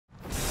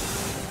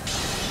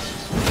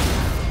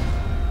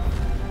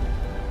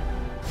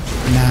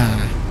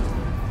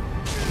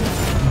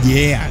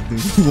Yeah,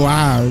 dude.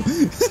 Wow.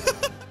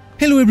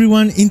 Hello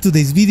everyone, in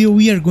today's video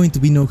we are going to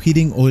be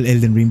no-hitting all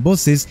Elden Ring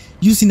bosses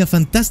using a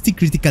fantastic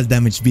critical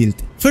damage build.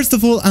 First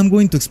of all, I'm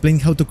going to explain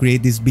how to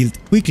create this build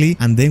quickly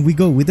and then we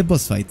go with the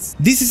boss fights.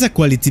 This is a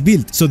quality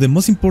build, so the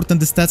most important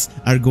stats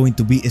are going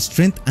to be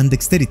strength and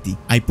dexterity.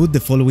 I put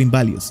the following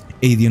values: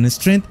 80 on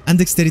strength and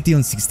dexterity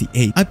on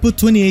 68. I put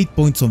 28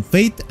 points on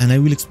fate and I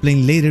will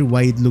explain later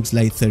why it looks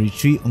like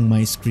 33 on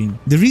my screen.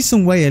 The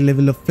reason why I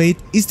level up fate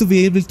is to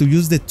be able to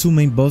use the two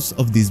main buffs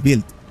of this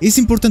build. It's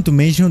important to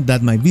mention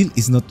that my build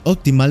is not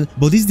optimal,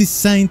 but is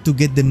designed to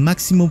get the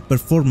maximum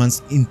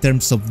performance in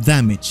terms of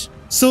damage.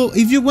 So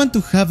if you want to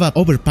have an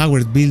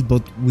overpowered build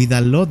but with a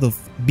lot of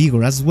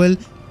vigor as well,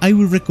 I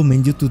will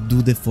recommend you to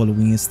do the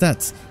following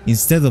stats.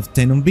 Instead of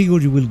 10 on vigor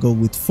you will go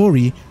with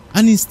 40,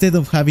 and instead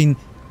of having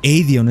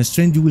 80 on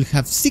strength you will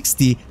have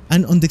 60,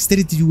 and on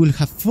dexterity you will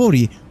have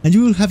 40, and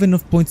you will have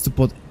enough points to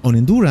put on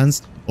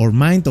endurance or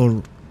mind,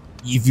 or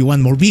if you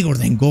want more vigor,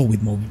 then go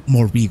with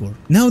more vigor.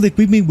 Now the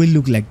equipment will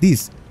look like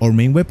this. Our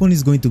main weapon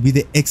is going to be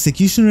the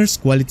Executioner's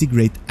Quality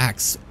Great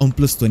Axe on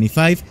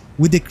 +25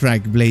 with the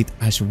Cracked Blade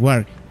Ash of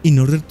War, in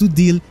order to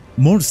deal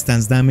more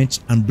stance damage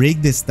and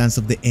break the stance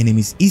of the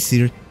enemies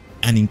easier,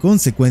 and in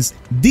consequence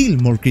deal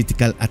more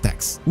critical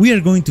attacks. We are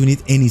going to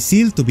need any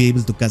seal to be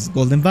able to cast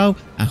Golden Vow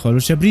and Hollow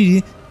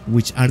Shabriri,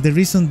 which are the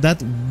reason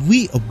that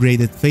we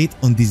upgraded Fate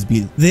on this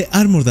build. The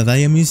armor that I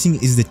am using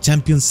is the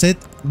champion set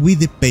with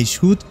the Page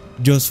Hood,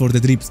 just for the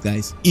drips,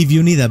 guys. If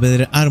you need a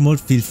better armor,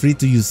 feel free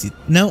to use it.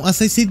 Now,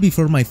 as I said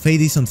before, my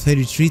fate is on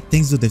 33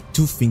 thanks to the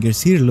Two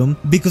Fingers Heirloom,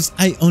 because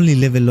I only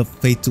level up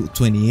fate to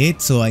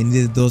 28, so I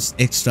needed those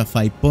extra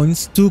 5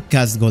 points to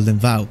cast Golden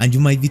Vow. And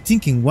you might be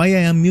thinking why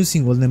I am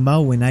using Golden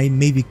Vow when I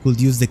maybe could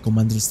use the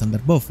Commander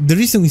Standard buff. The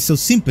reason is so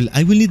simple: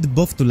 I will need the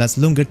buff to last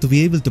longer to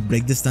be able to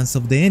break the stance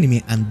of the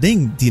enemy and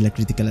then deal a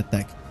critical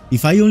attack.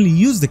 If I only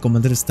use the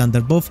Commander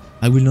Standard buff,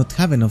 I will not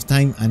have enough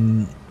time,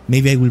 and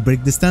maybe I will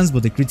break the stance,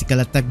 but the critical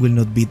attack will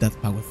not be that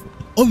powerful.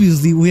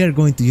 Obviously, we are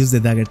going to use the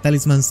dagger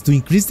talismans to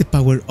increase the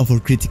power of our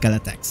critical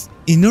attacks.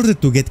 In order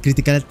to get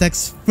critical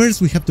attacks,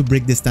 first we have to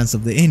break the stance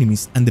of the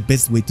enemies, and the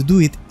best way to do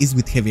it is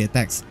with heavy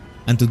attacks.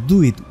 And to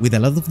do it with a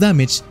lot of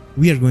damage,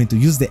 we are going to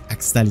use the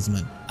Axe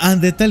Talisman.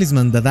 And the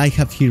talisman that I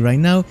have here right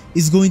now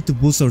is going to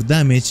boost our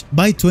damage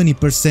by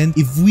 20%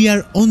 if we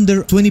are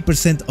under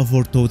 20% of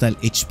our total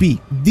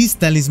HP. This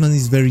talisman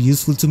is very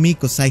useful to me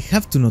because I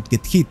have to not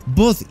get hit,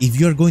 but if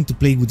you are going to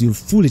play with your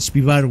full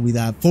HP bar with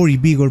a 40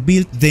 vigor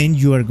build, then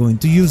you are going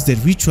to use the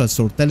Ritual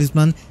Sword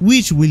Talisman,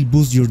 which will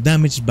boost your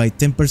damage by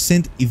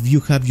 10% if you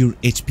have your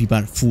HP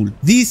bar full.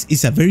 This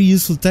is a very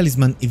useful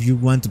talisman if you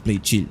want to play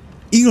chill.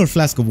 In our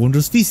Flask of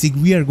Wondrous Physic,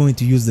 we are going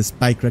to use the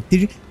Spike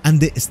Cracktir and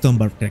the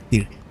Stonebarb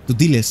Cracktir to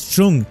deal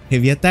strong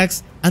heavy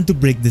attacks and to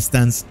break the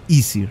stance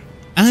easier.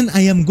 And I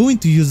am going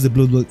to use the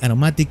Blood Bolt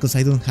Aromatic because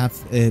I don't have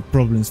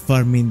problems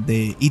farming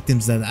the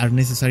items that are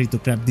necessary to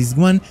craft this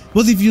one,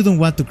 but if you don't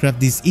want to craft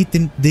this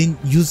item, then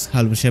use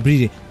Hollow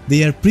Shabriri.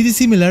 They are pretty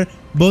similar,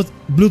 but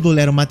Blood Bolt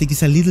Aromatic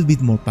is a little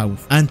bit more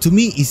powerful, and to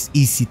me is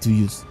easy to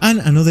use. And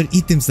another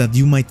items that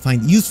you might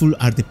find useful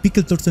are the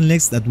Pickled Turtle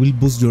Legs that will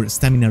boost your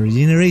stamina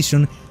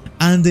regeneration,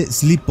 and the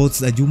sleep pots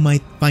that you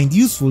might find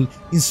useful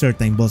in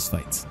certain boss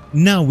fights.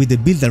 Now, with the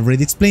build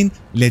already explained,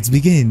 let's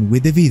begin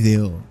with the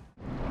video.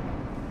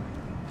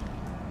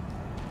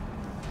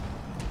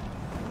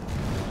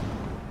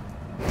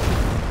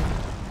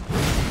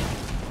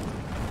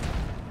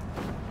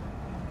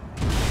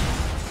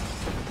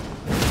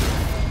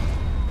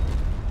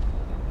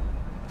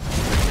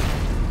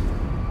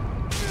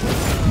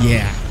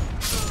 Yeah,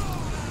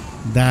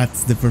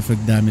 that's the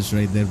perfect damage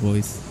right there,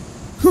 boys.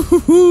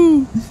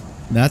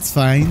 That's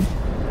fine.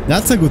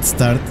 That's a good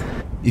start,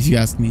 if you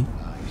ask me.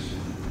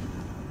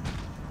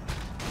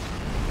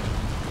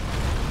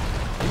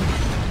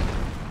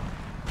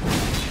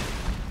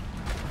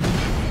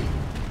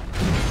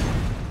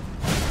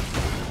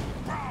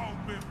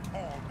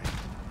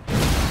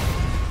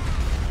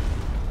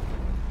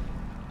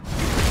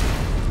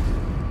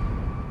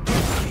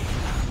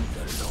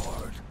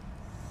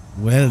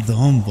 Well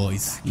done,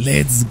 boys.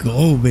 Let's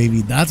go,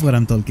 baby. That's what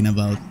I'm talking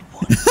about.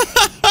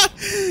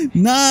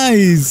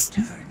 Nice!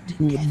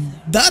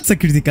 That's a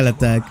critical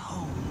attack.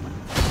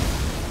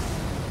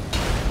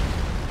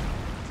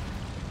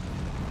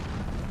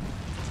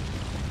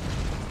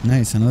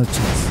 Nice, another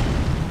chance.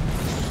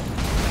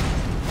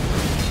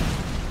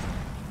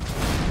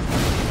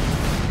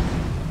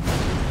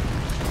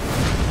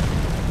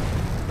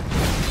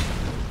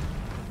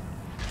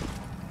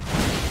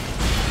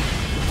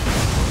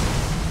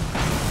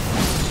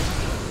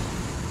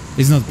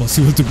 It's not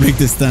possible to break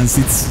the stance.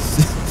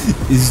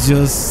 It's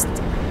just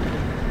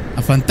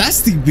a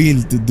fantastic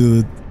build,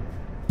 dude.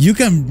 You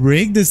can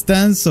break the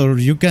stance or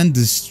you can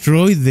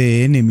destroy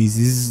the enemies.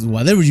 It's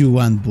whatever you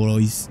want,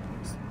 boys.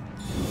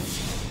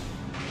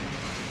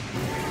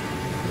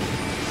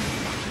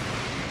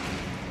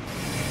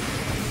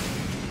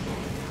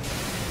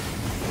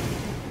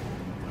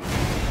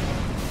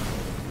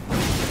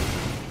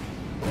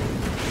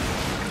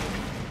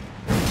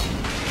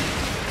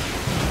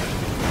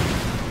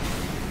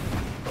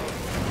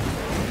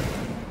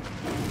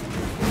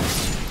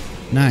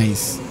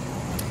 Nice.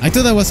 I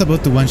thought I was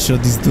about to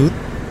one-shot this dude,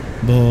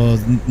 but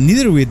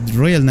neither with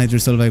Royal Knight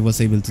Resolve I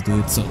was able to do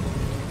it, so...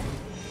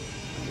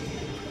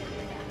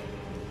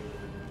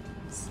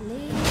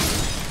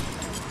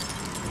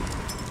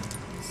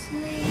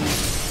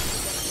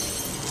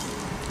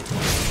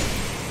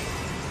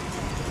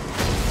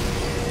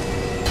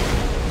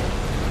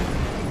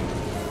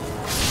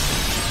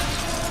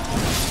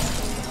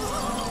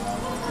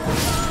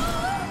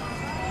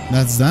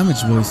 That's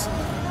damage, boys.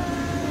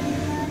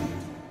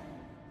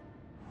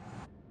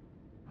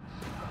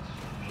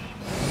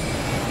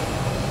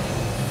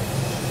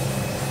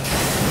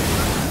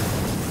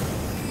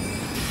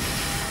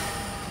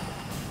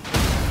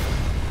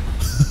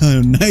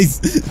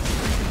 Nice.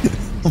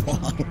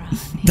 Wow.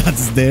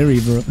 That's scary,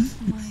 bro.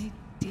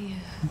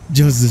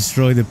 Just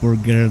destroy the poor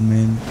girl,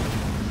 man.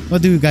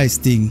 What do you guys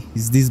think?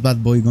 Is this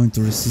bad boy going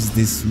to resist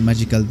this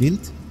magical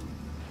build?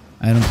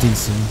 I don't think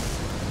so.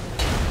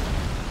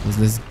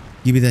 Let's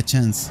give it a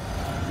chance.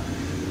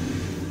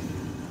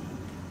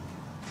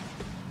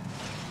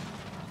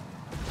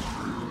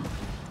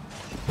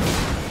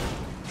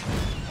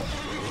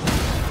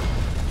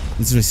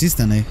 It's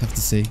resistant, I have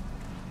to say.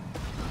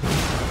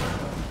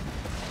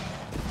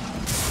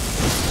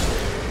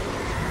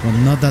 But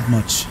not that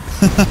much.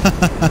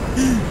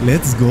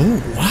 Let's go.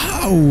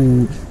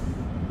 Wow.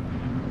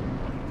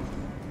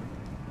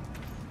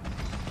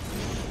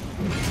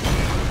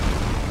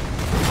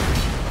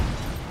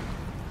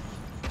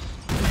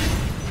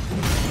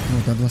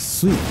 Oh, that was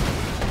sweet.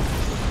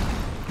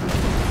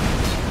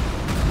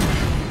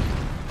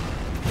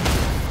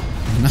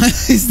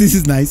 Nice. This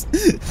is nice.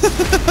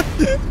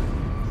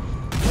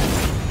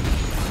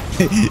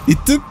 It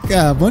took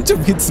a bunch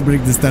of hits to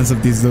break the stance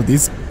of this, though.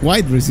 It's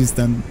quite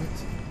resistant.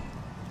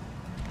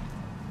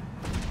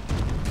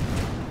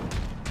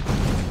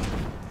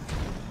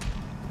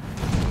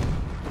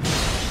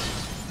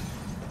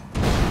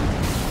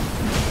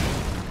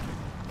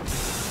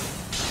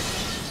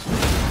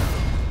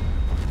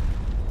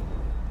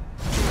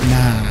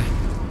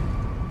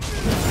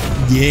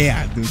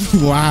 Yeah,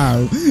 dude.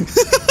 Wow.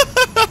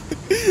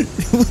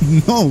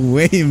 No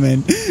way,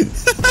 man.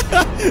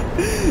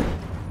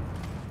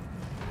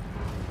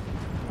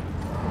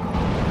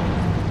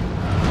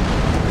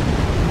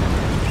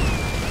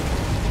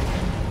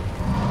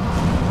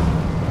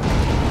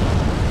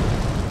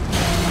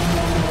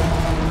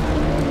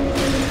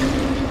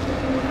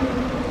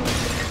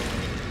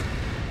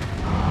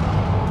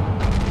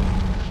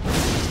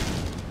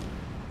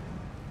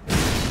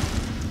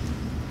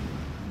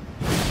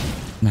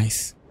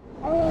 Nice.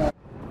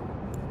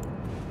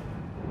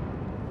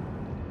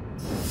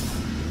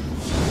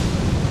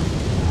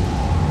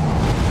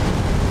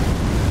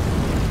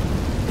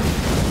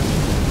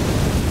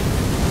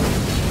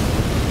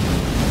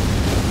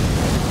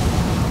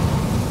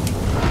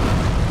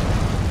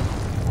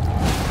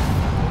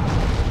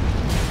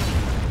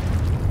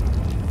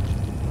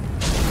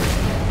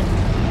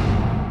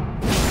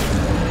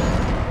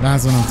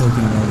 That's what I'm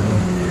talking about, bro.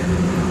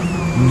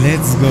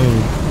 Let's go.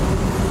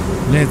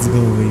 Let's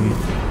go, baby.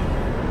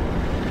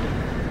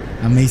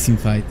 Amazing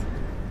fight.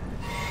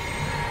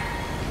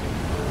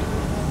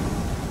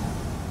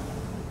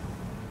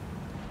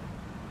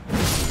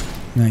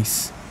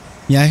 Nice.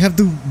 Yeah, I have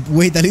to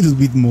wait a little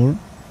bit more.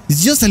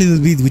 It's just a little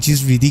bit, which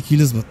is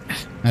ridiculous, but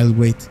I'll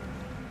wait.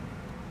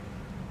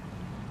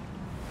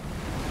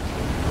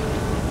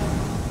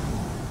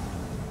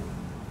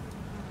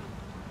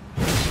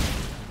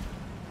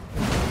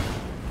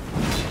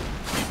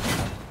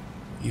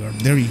 You're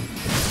dirty.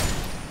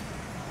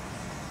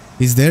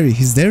 He's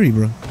dirty,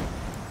 bro.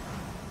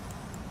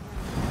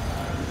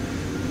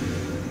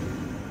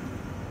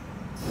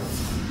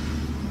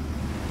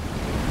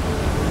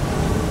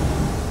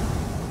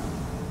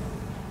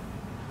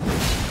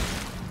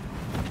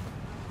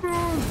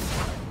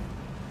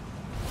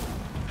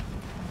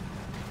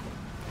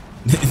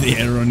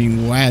 They are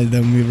running wild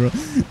on me, bro.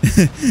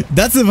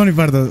 That's the funny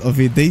part of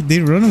it. They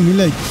run on me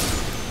like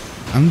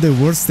I'm the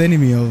worst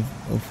enemy of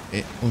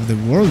the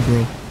world,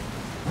 bro.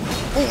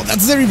 Oh,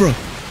 that's dirty, bro.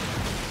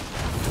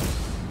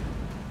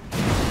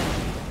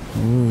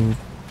 Oh,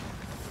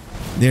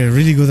 they're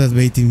really good at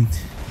baiting.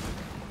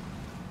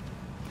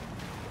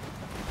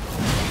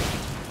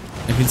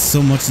 I feel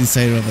so much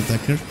desire of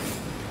attacker.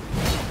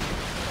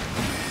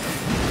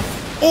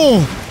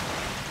 Oh!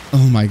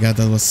 Oh my god,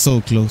 that was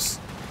so close.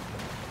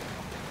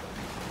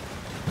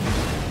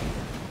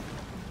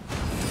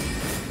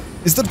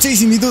 Stop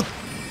chasing me, dude!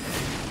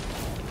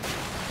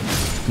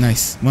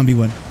 Nice,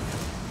 1v1.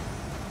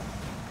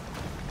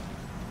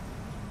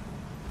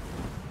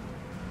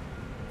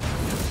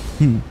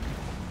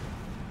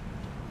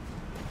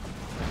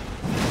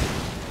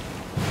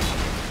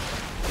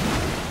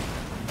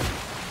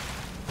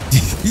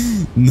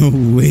 No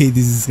way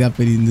this is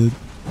happening, dude.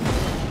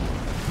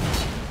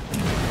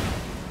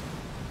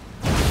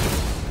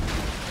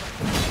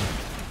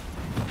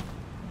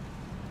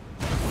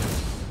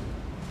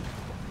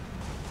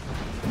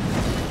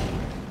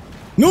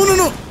 No, no,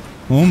 no!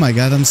 Oh my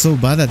god, I'm so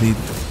bad at it.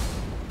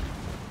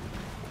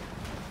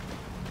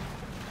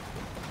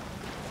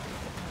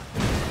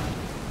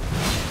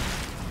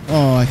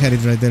 Oh, I had it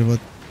right there, but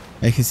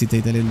I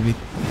hesitate a little bit.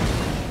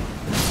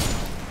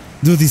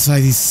 Dude, this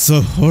fight is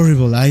so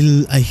horrible.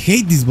 I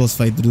hate this boss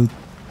fight, dude.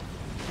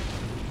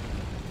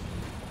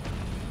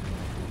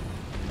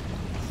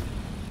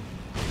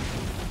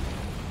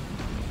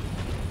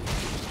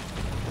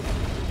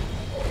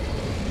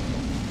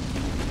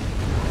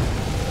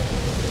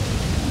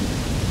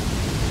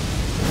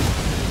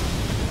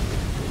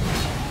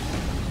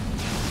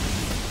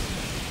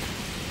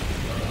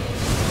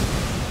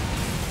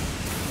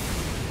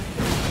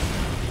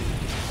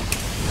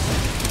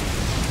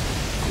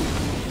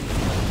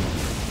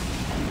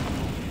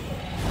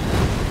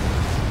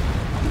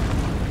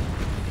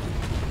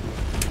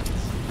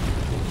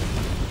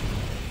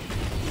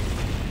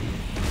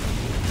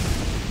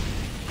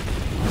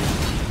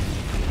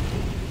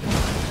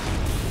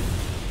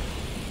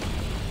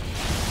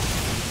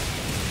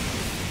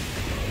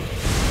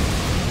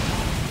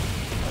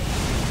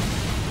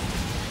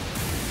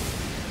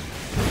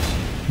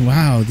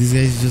 Wow, this guy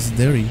is just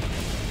dirty.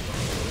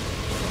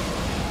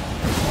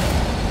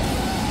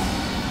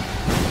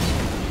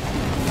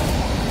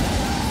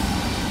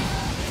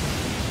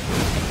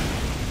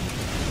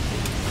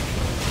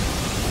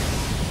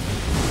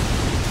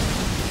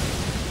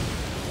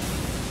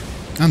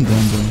 I'm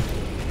done, bro.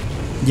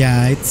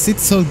 Yeah,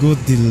 it's so good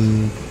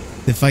till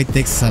the fight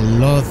takes a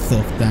lot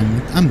of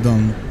time. I'm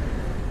done.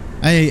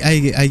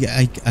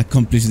 I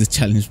accomplished the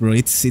challenge, bro.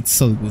 It's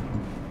so good.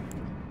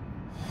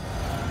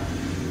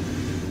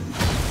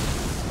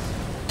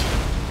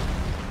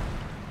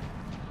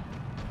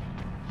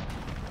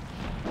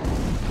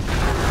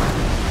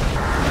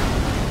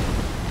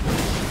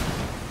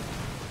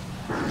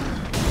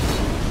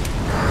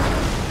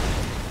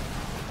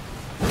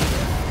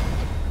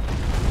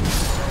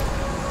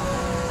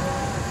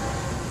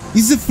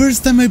 It's the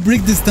first time I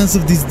break the stance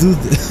of this dude.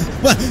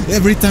 Well,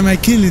 every time I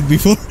kill it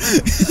before.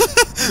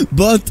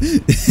 But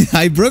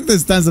I broke the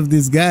stance of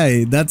this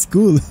guy. That's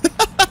cool.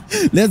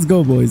 Let's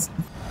go, boys.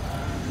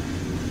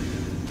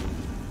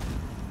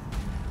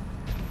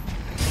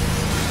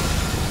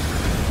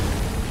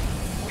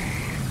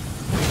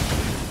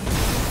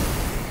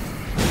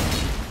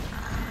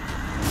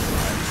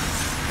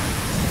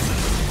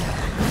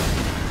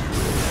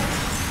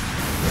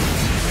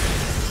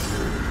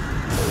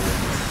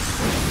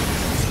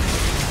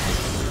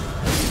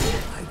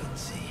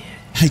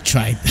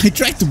 I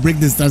tried to break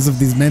the stance of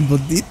this man, but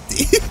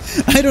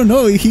I don't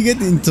know, he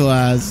get into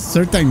a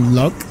certain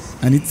lock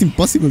and it's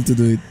impossible to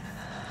do it.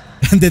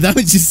 And the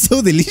damage is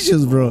so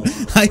delicious, bro.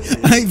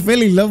 I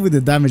fell in love with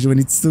the damage when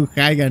it's too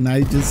high and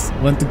I just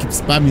want to keep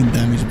spamming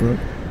damage, bro.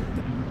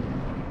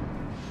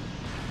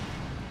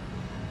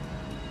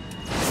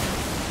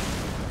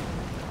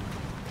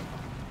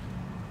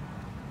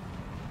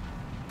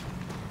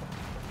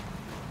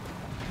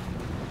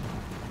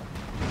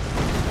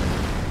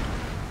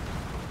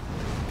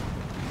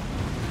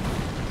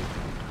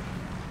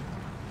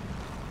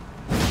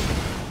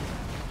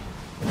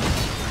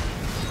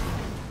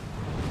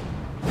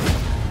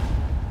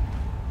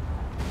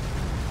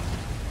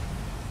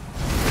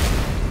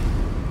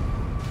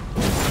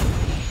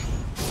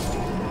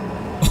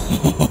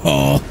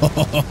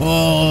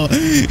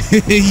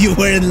 You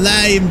weren't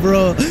lying,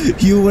 bro.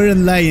 You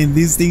weren't lying.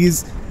 This thing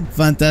is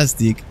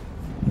fantastic.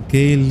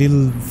 Okay,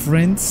 little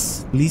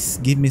friends, please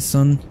give me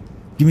some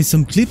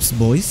clips,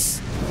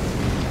 boys.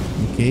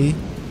 Okay,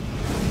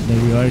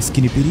 there you are,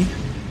 Skinny Pity.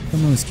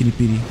 Come on, Skinny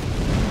Pity.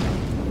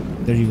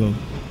 There you go.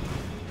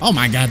 Oh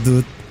my god,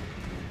 dude.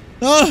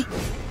 Oh,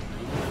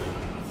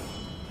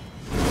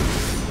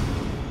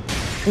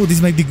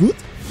 this might be good.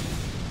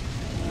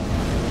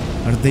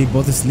 Are they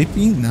both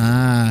sleeping?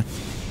 Nah.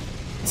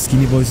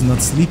 Skinny boy's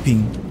not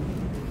sleeping.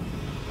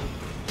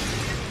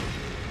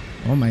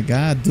 Oh my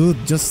god, dude,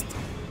 just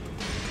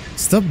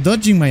stop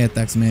dodging my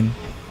attacks, man.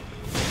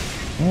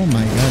 Oh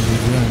my god,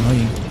 dude, you're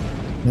annoying.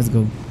 Let's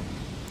go.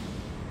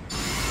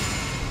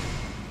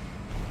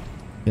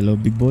 Hello,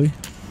 big boy.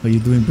 How you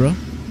doing, bro?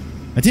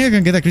 I think I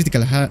can get a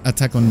critical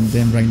attack on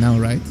them right now,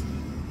 right?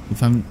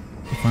 If I'm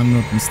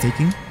not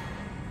mistaken.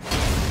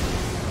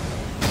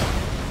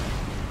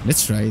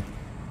 Let's try it.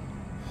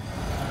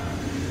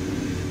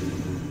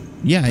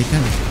 Yeah, I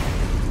can.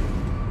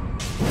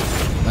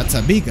 That's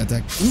a big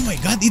attack. Oh my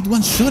god, it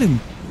one-shot him.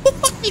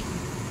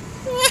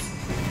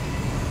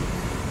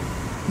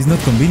 It's not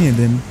convenient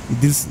then.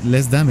 It deals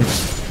less damage.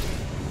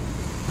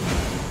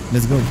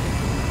 Let's go.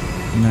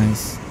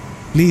 Nice.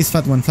 Please,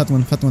 fat one, fat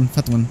one, fat one,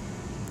 fat one.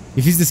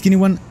 If it's the skinny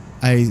one,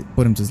 I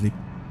put him to sleep.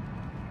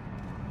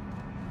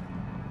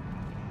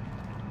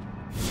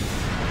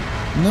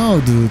 No,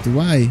 dude,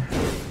 why?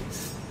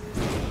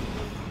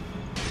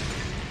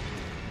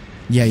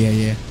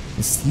 Yeah.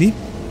 Sleep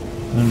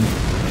and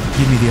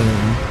give me the other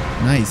one.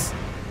 Nice.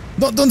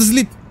 Don't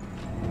sleep.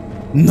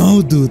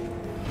 No, dude.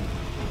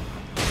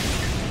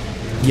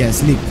 Yeah,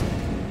 sleep.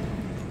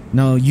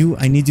 Now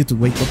I need you to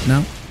wake up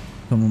now.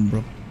 Come on,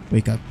 bro.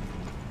 Wake up.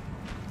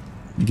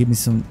 Give me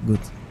some good.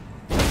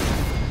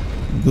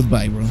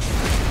 Goodbye, bro.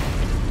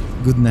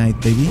 Good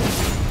night, baby.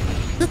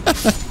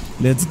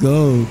 Let's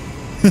go.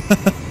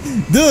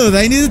 Dude,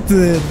 I needed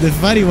the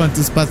fatty one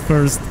to spot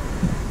first.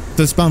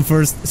 To spawn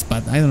first.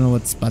 Spot. I don't know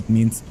what spot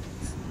means.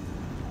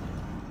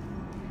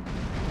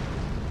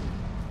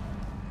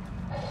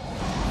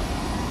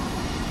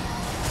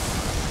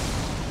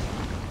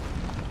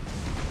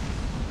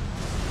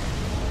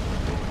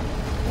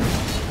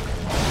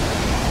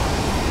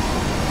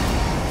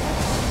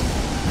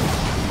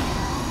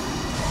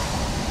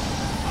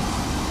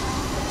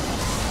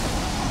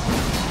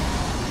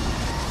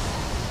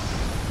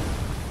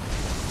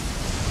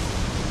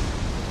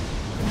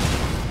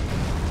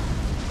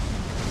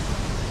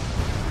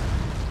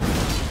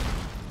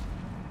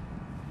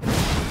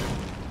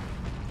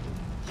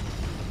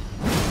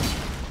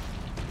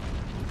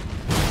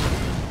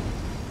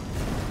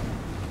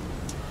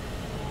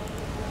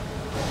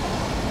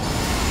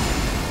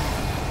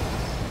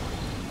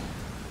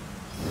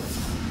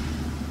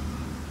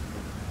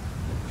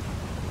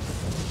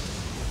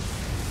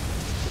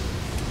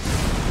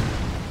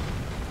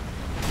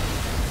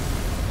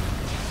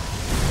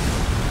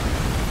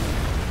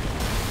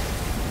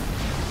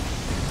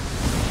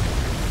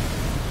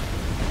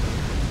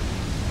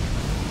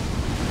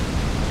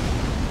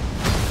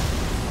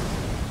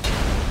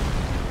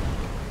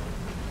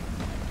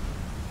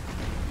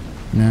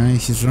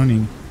 Nice, he's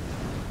running.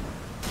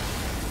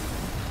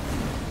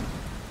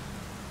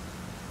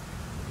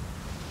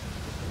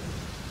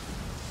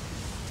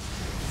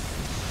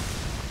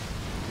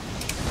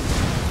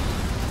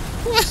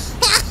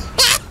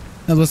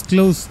 That was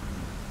close.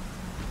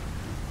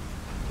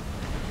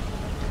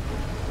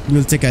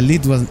 You'll take at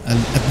least one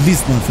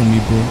from me,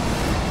 bro.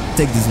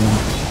 Take this one.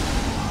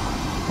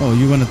 Oh,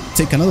 you wanna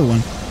take another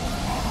one?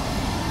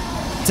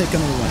 Take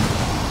another one.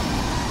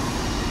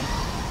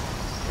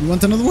 You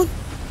want another one?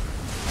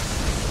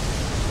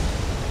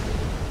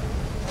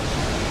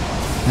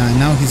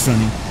 Now he's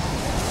running.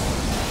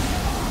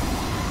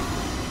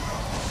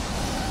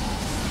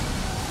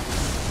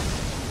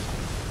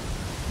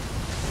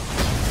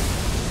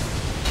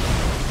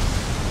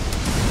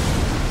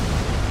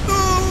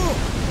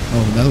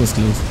 Oh, that was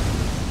close.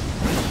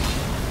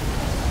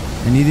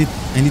 I need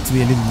to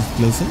be a little bit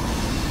closer.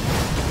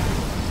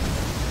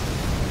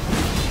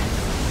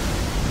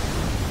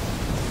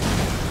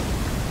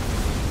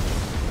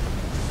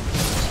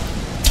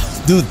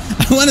 Dude,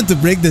 I wanted to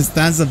break the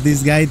stance of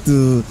this guy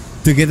to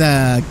get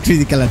a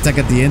critical attack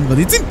at the end, but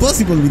it's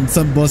impossible with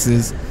some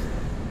bosses.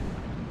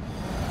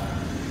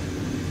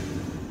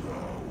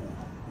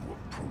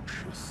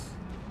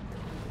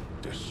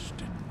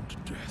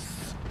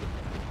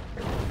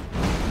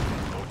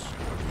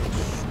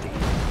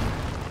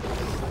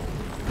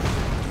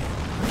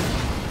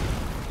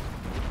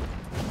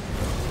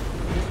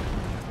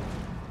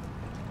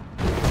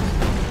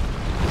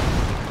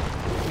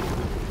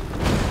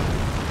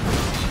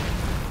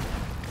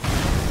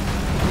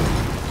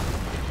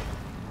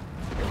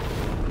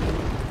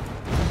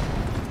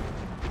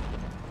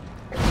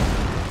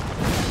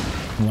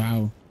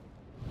 Wow.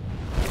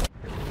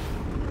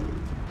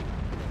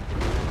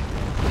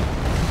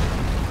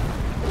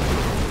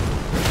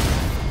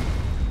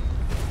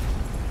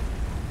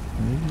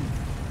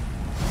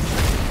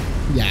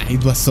 Yeah,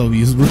 it was so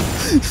obvious, bro.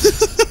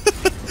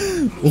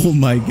 Oh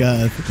my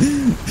god.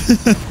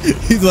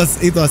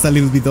 it was a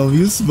little bit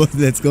obvious, but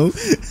let's go. To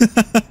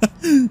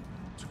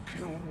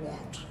kill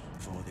what?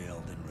 For the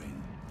Elden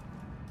Ring.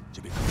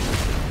 To become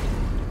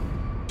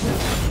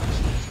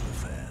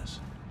affairs.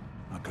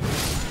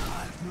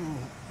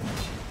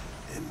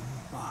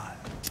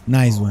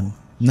 Nice one.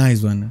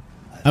 Nice one.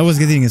 I was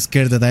getting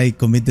scared that I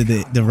committed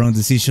the wrong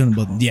decision,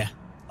 but yeah.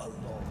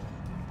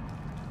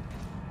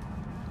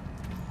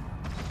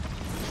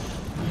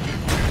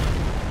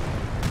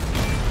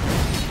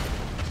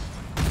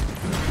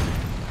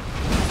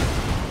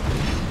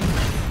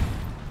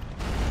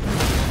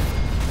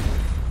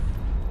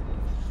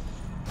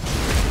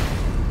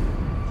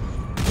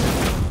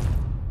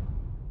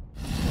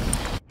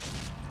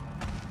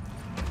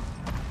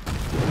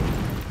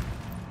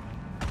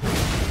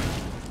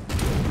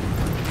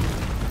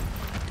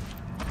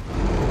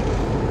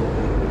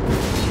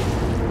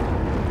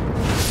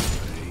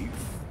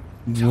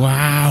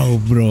 Wow,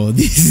 bro,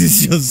 this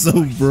is just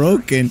so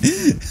broken.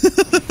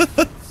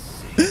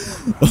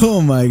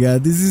 Oh my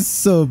god, this is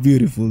so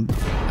beautiful.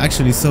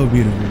 Actually, so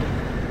beautiful.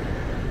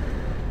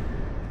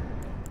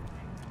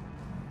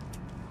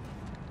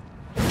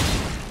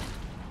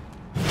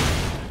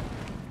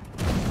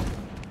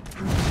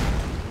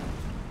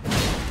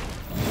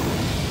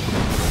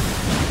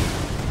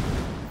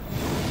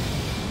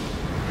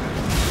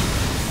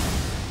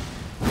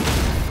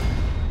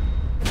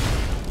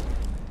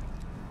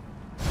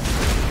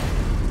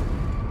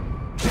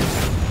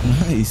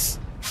 Nice.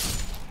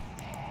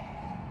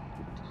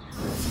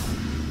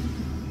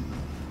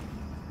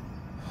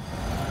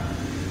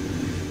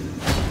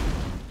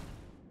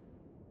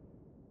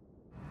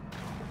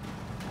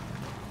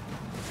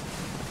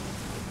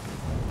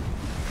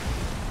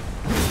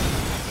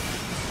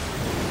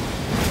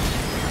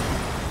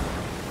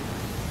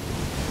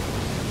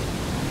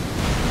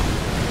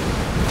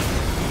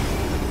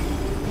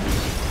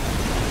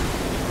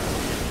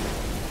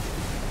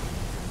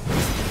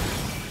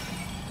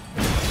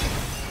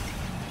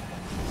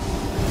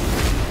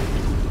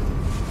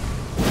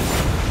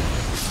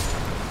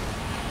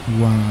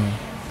 Wow.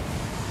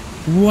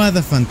 What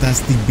a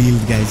fantastic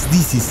build, guys.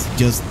 This is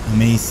just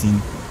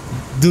amazing.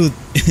 Dude,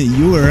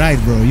 you were right,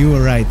 bro. You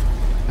were right.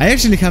 I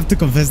actually have to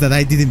confess that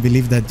I didn't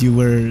believe that you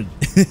were...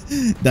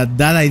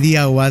 that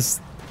idea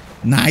was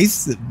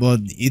nice, but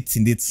it's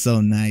indeed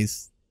so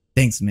nice.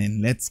 Thanks,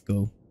 man. Let's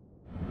go.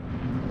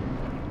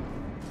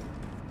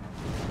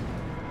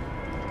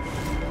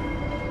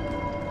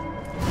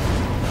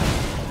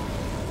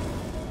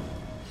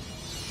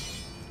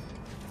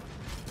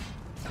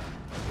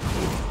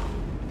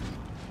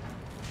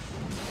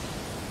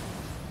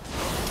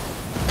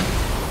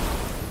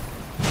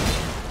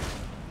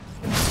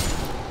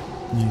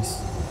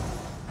 Nice.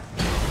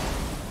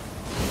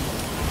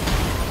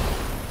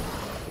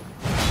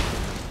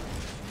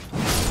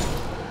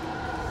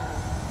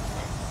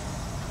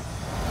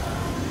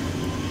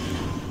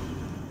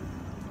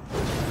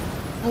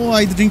 Oh,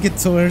 I drink it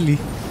so early.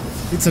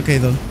 It's okay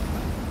though.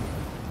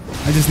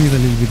 I just need a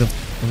little bit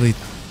of it.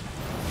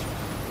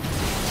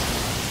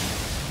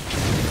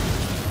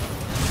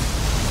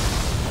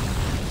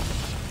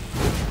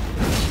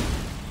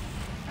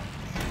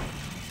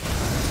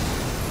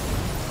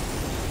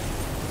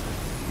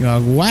 You are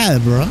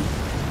wild, bro.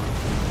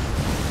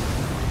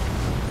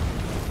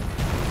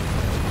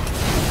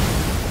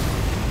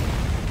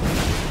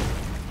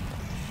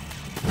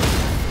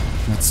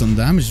 That's some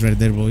damage right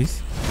there,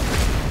 boys.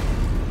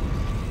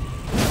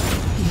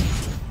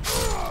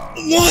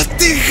 What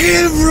the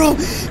hell, bro?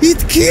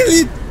 It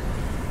killed it!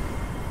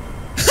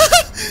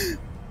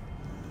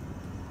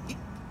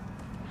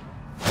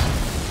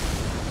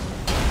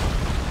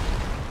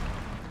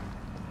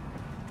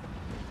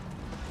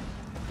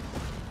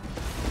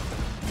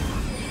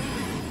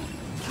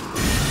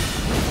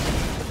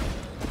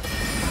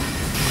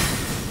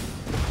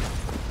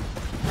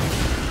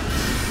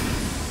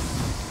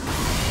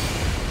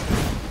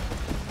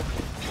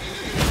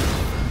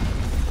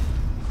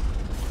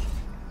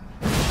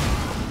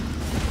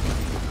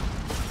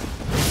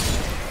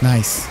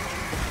 Nice.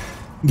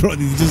 Bro,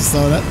 did you just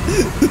saw that?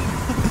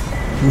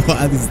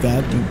 What is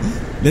that?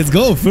 Let's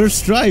go.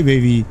 First try,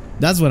 baby.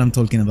 That's what I'm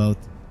talking about.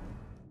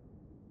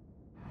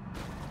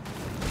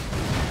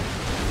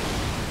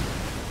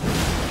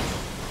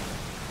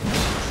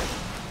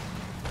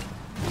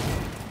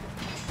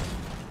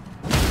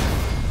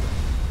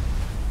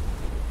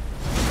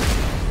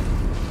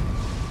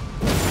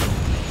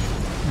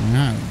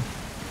 Now.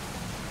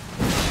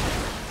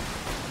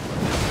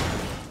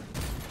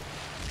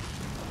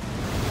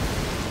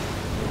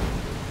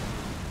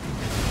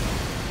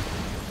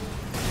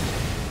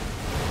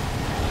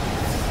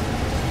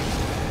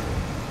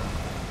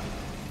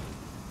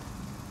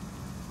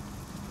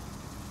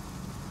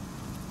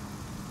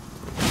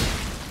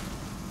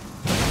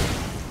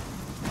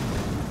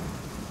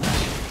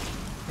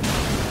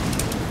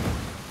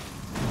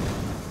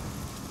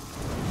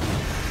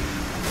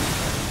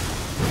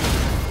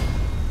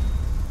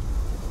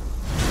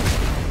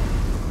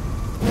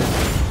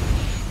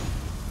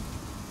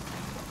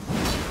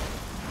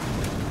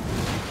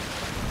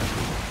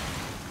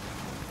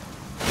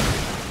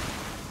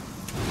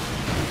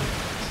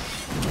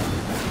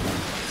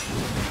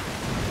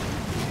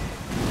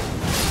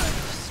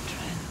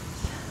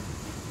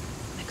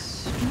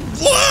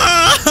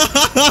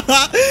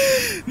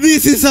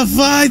 This is a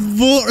fight,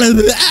 bro.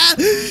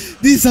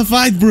 This is a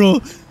fight,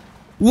 bro.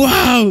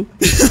 Wow.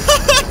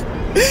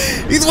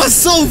 It was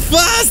so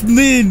fast,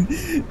 man.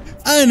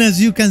 And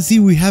as you can see,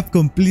 we have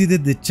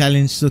completed the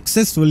challenge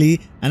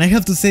successfully. And I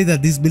have to say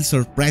that this build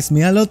surprised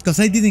me a lot because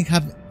I didn't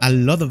have a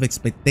lot of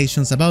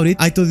expectations about it.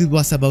 I thought it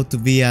was about to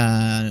be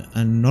a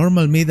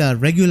normal mid, a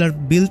regular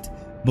build.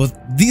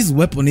 But this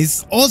weapon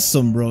is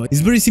awesome, bro.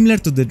 It's very similar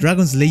to the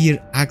Dragon Slayer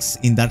axe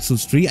in Dark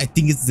Souls 3. I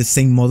think it's the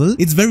same model.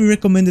 It's very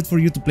recommended for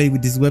you to play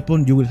with this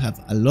weapon. You will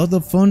have a lot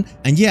of fun.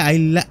 And yeah,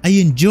 I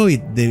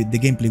enjoyed the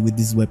gameplay with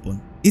this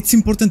weapon. It's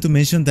important to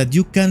mention that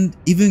you can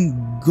even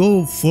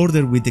go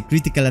further with the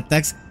critical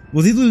attacks,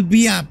 but it will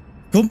be a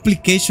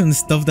complication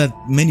stuff that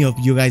many of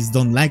you guys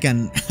don't like,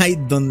 and I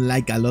don't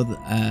like a lot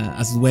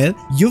as well.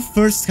 You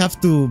first have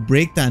to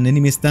break an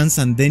enemy stance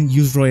and then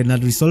use Royal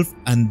Resolve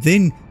and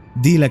then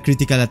deal a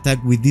critical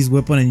attack with this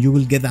weapon, and you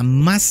will get a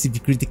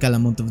massive critical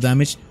amount of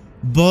damage.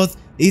 But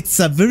it's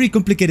a very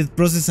complicated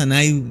process, and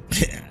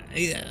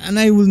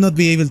I will not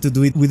be able to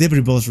do it with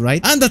every boss, right?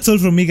 And that's all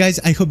from me, guys.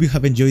 I hope you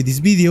have enjoyed this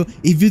video.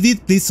 If you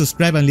did, please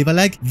subscribe and leave a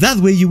like. That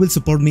way you will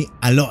support me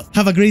a lot.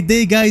 Have a great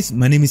day, guys.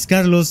 My name is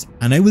Carlos,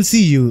 and I will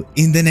see you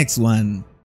in the next one.